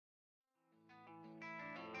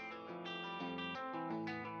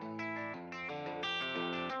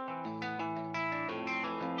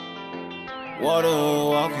water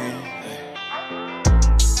walking.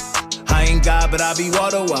 I ain't God, but I be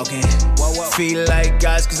water walking. Feel like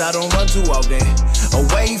guys, cause I don't run too often.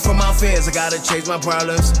 Away from my fears, I gotta chase my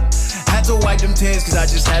problems. Had to wipe them tears, cause I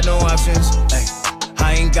just had no options. Ay.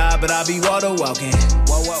 I ain't God, but I be water walking.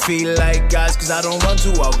 Feel like guys, cause I don't run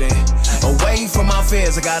too often. Away from my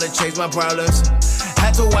fears, I gotta chase my problems.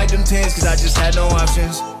 Had to wipe them tears, cause I just had no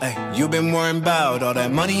options. Ay. You been worrying about all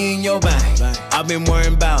that money in your bank. I've been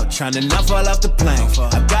worrying about trying to not fall off the plane.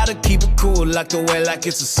 I gotta keep it cool, locked away like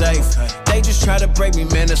it's a safe. They just try to break me,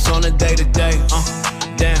 man, it's on a day-to-day.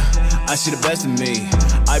 Damn, I see the best in me.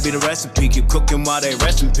 I be the recipe, keep cooking while they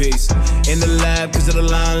rest in peace. In the lab, cause of the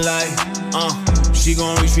limelight. She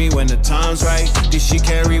gon' reach me when the time's right. This shit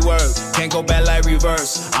carry work, can't go back like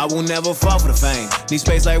reverse. I will never fall for the fame, need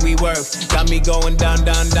space like we work. Got me going down,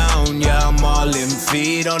 down, down. Yeah, I'm all in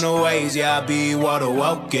feet on the waves. Yeah, I be water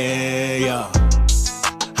walking, yeah.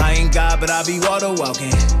 I ain't God, but I be water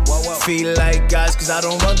walking. Feel like guys, cause I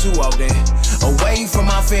don't run too often. Away from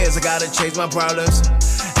my fears, I gotta chase my problems.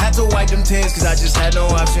 Had to wipe them tears, cause I just had no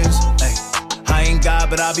options. Ay. I ain't God,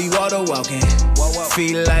 but I be water walking.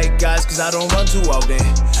 Feel like guys, cause I don't run too often.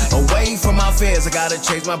 Away from my fears, I gotta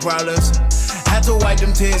chase my problems. Had to wipe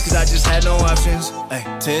them tears, cause I just had no options.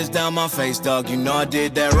 Ay. Tears down my face, dog, you know I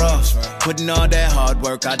did that rough. Putting all that hard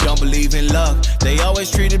work, I don't believe in luck. They always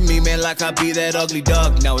treated me, man, like I be that ugly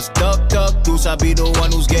duck. Now it's duck, duck, goose, I be the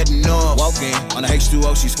one who's getting up. Walking, on the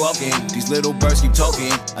H2O, she squawking. These little birds keep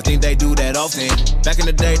talking, I think they do that often. Back in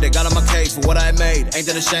the day, they got on my case for what I made. Ain't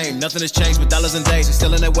that a shame? Nothing has changed but dollars and days. They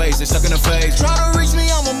still in their ways, they stuck in their face. Try to reach me,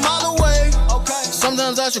 I'm a mile away.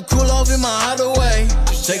 Sometimes I should cool off in my hideaway.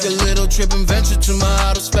 Just take a little trip and venture to my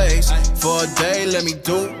outer space. For a day, let me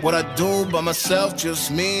do what I do by myself,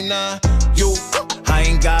 just me, not you. I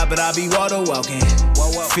ain't God, but I be water walking.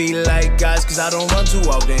 Feel like guys, cause I don't run too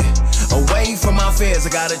often. Away from my fears, I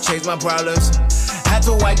gotta chase my problems. Had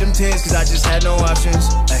to wipe them tears, cause I just had no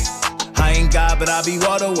options. Ay. I ain't God, but I be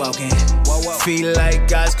water walking. Feel like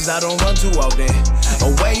guys, cause I don't run too often.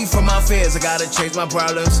 Away from my fears, I gotta chase my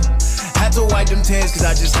problems. Had to wipe them tears, cause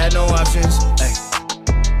I just had no options.